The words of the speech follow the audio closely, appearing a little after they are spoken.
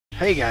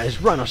Hey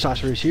guys,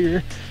 Rhinoceros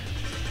here.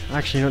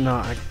 Actually, no,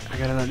 I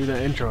gotta not do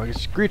that intro.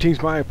 It's greetings,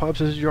 my pups.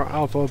 This is your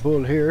Alpha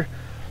Bull here,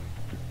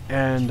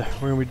 and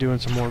we're gonna be doing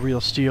some more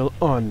Real Steel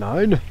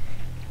Online.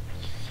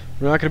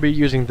 We're not gonna be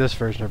using this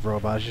version of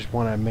Robot. It's just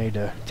one I made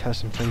to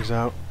test some things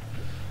out.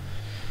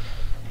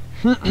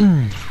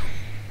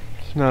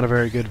 It's not a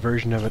very good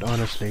version of it,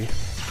 honestly.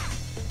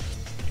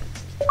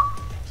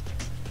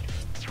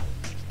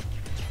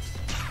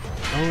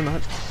 Oh,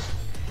 not.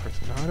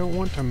 I don't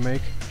want to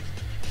make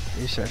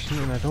a session,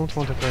 and I don't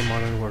want to play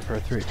Modern Warfare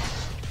 3.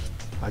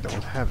 I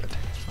don't have it.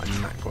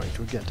 I'm not going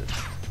to get it.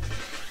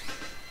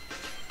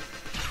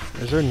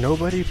 Is there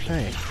nobody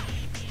playing?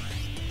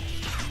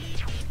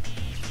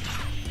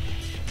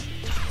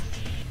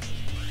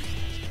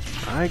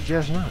 I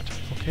guess not.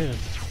 Okay then.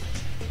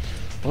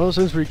 Well,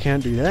 since we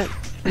can't do that,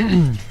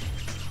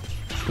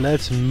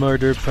 let's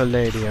murder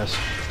Palladius.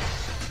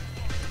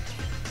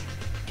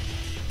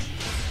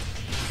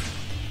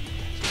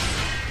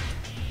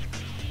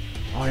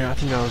 Oh yeah, I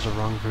think that was the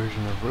wrong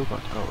version of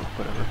Robot. Oh,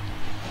 whatever.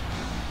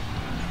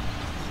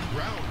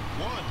 Round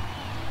one.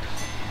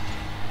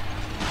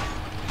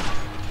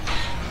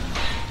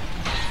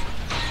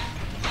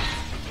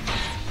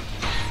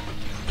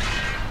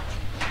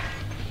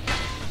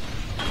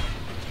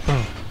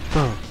 Boom,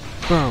 boom,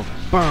 boom,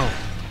 boom,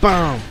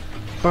 boom,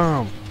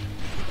 boom.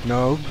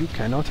 No, you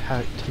cannot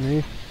hack to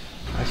me.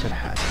 I said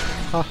hack.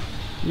 Ha,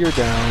 you're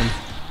down.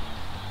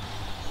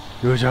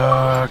 You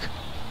suck.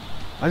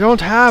 I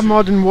don't have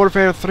Modern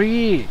Warfare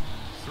 3.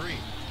 3,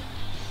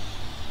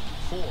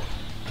 4,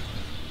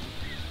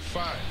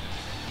 5,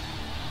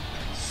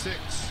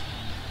 6,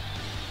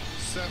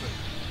 7,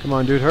 Come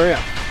on, dude, hurry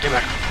up. Get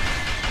back.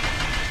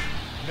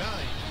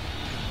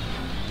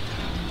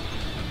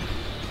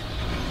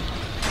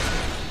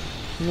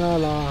 9. La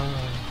la.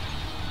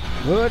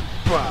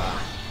 Goodbye.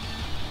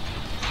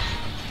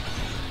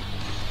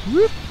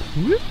 Whoop,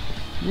 whoop.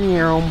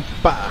 Meow,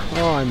 bah.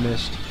 Oh, I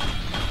missed.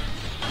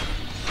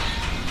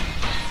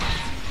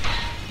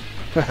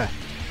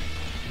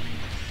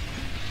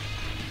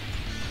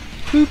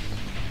 Boop, boop,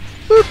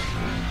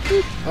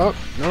 boop. Oh,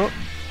 no.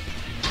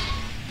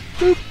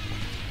 Boop.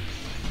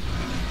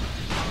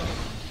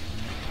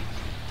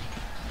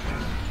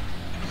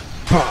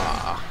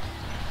 Bah.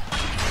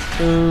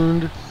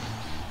 And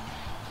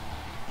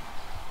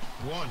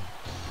 1,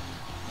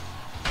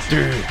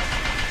 2,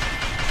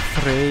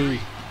 3,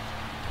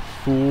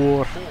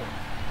 4, 4,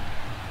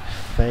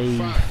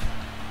 5,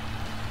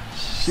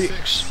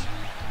 6,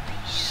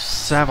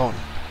 7,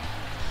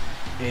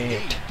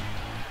 8,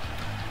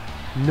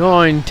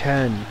 9,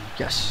 10.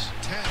 Yes.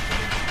 10.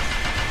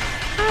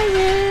 I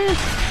win.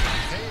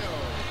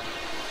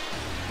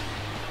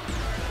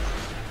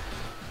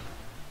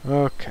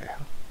 KO. Okay.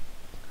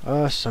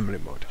 Assembly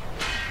mode.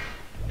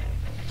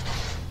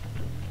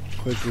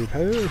 Quick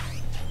repair.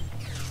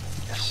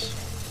 Yes.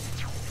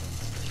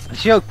 And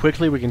see how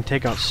quickly we can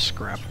take out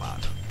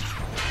Scrapbot.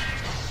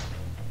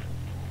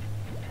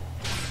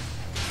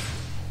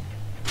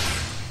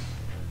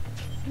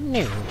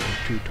 No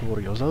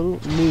tutorials. I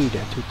don't need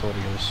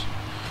tutorials.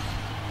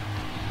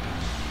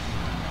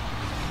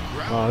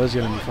 Oh, this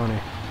is gonna be funny.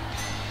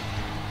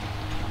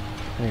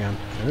 Hang on.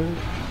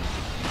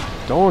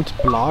 Don't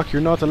block.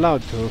 You're not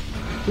allowed to.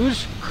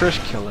 Who's Chris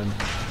killing?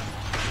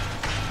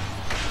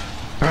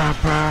 Bah,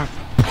 bah,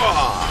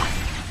 bah.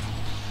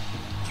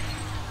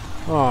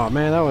 Oh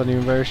man, that wasn't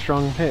even a very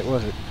strong hit,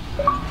 was it?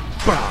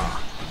 Bah.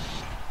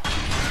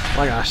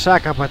 Like a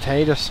sack of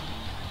potatoes.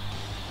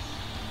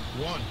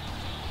 1,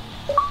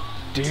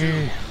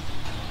 2,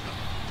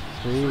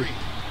 3,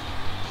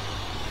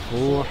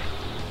 4,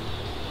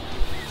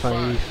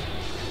 5,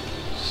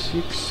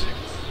 6.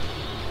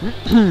 7.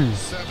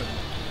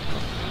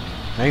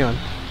 Hang on.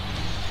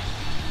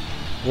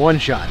 One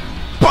shot.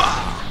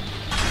 Bah!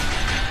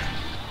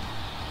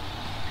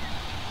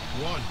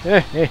 1,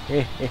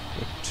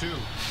 2,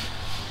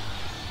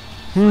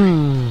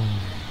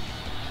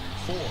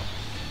 4,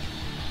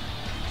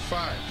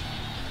 5,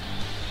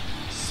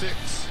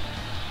 6,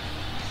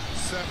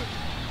 7.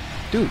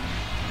 Dude.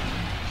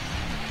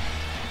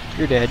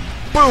 You're dead.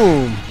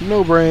 Boom!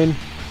 No brain.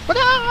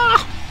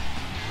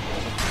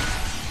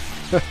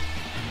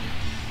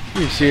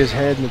 You can see his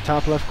head in the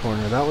top left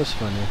corner. That was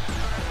funny.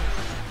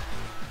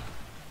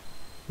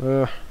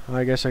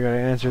 I guess I gotta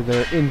answer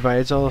their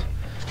invites.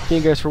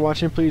 Thank you guys for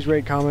watching. Please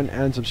rate, comment,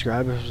 and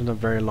subscribe. This wasn't a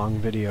very long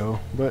video.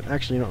 But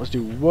actually, you know, let's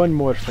do one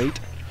more fight.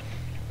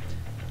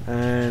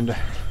 And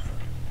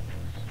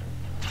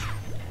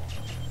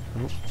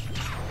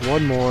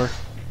one more.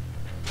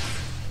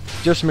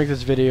 Just to make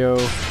this video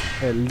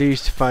at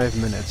least 5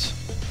 minutes.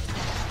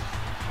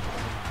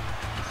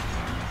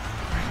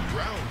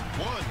 Round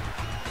 1.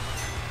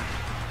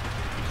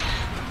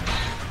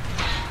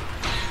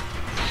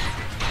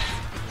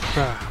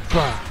 Bah,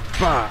 bah,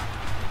 bah.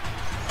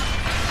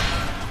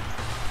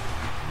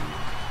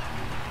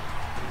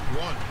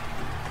 1,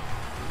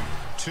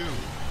 2,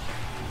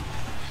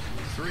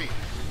 3,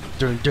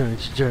 Dun dun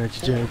dun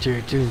dun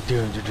dun dun dun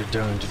dun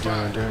dun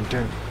dun dun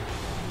dun.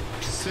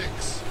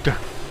 6, Dun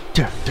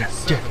dun dun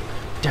dun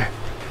dun.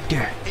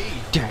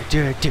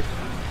 do.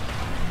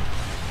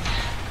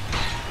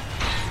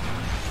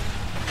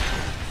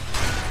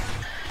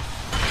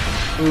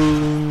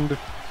 And 1,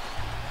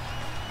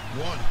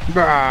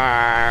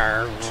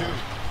 Brrr. 2,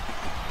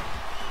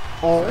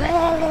 Oh.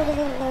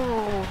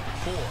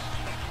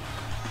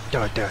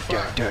 4.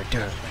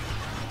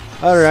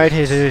 Alright,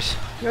 Jesus.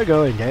 You're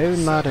going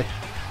down, laddie.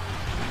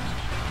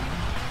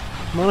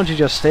 Why don't you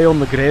just stay on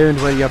the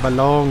ground where you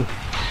belong?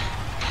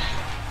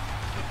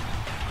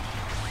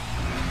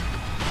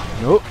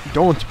 No,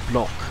 don't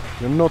block.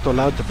 You're not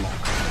allowed to block.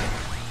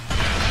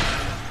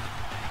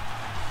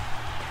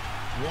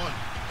 1,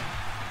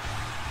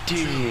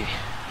 2,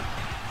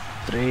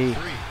 3. 3,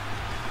 4,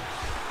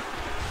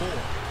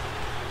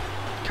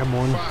 Come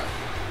on. 5,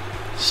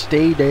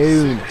 Stay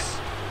down. 6,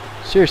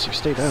 Seriously,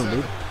 stay down,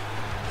 7, dude.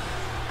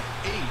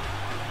 8,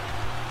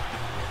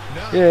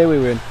 9, Yeah, we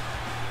win.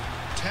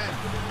 10.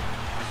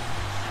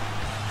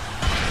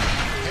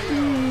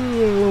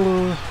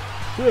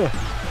 Yeah.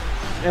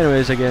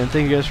 Anyways, again,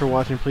 thank you guys for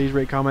watching. Please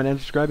rate, comment, and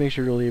subscribe. Make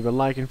sure to leave a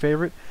like and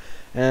favorite.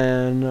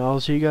 And I'll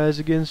see you guys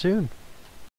again soon.